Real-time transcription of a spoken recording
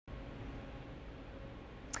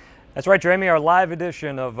That's right, Jamie, our live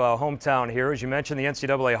edition of Hometown Heroes. You mentioned the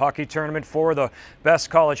NCAA hockey tournament. Four of the best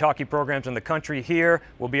college hockey programs in the country here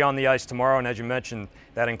will be on the ice tomorrow, and as you mentioned,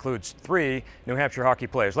 that includes 3 New Hampshire hockey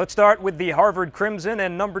players. Let's start with the Harvard Crimson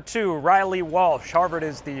and number 2, Riley Walsh. Harvard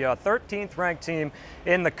is the 13th ranked team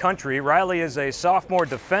in the country. Riley is a sophomore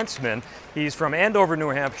defenseman. He's from Andover, New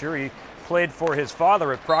Hampshire. He played for his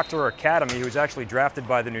father at Proctor Academy. He was actually drafted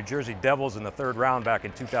by the New Jersey Devils in the 3rd round back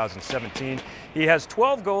in 2017. He has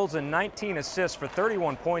 12 goals and 19 assists for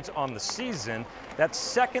 31 points on the season. That's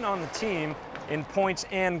second on the team in points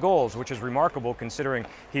and goals, which is remarkable considering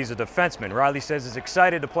he's a defenseman. Riley says he's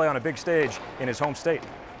excited to play on a big stage in his home state.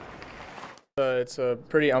 It's a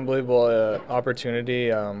pretty unbelievable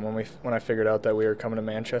opportunity. When I figured out that we were coming to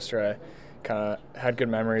Manchester, I kind of had good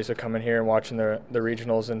memories of coming here and watching the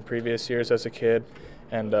regionals in previous years as a kid,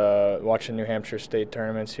 and watching New Hampshire state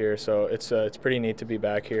tournaments here. So it's pretty neat to be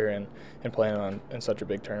back here and playing in such a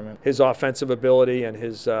big tournament. His offensive ability and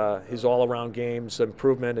his all-around games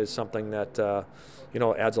improvement is something that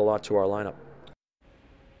adds a lot to our lineup.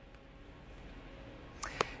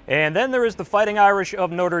 And then there is the Fighting Irish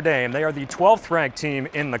of Notre Dame. They are the 12th ranked team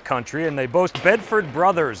in the country, and they boast Bedford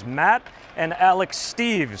brothers, Matt and Alex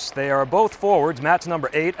Steeves. They are both forwards. Matt's number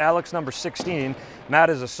 8, Alex number 16. Matt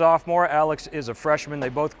is a sophomore, Alex is a freshman. They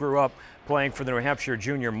both grew up playing for the New Hampshire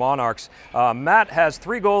Junior Monarchs. Matt has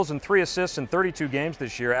 3 goals and 3 assists in 32 games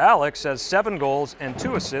this year. Alex has 7 goals and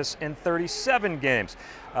 2 assists in 37 games.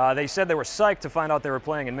 They said they were psyched to find out they were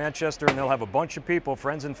playing in Manchester, and they'll have a bunch of people,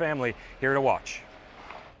 friends and family, here to watch.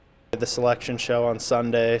 The selection show on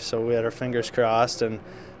Sunday, so we had our fingers crossed, and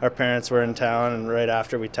our parents were in town, and right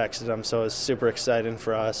after we texted them, so it was super exciting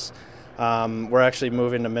for us. We're actually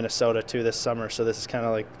moving to Minnesota too this summer, so this is kind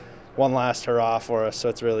of like one last hurrah for us, so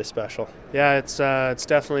it's really special. Yeah, it's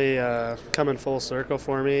definitely coming full circle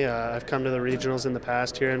for me. I've come to the regionals in the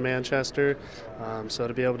past here in Manchester, so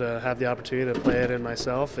to be able to have the opportunity to play it in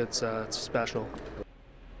myself, it's special.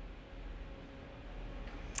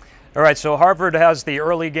 All right, so Harvard has the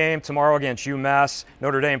early game tomorrow against UMass.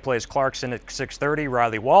 Notre Dame plays Clarkson at 6:30.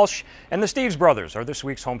 Riley Walsh and the Steeves brothers are this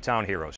week's Hometown Heroes.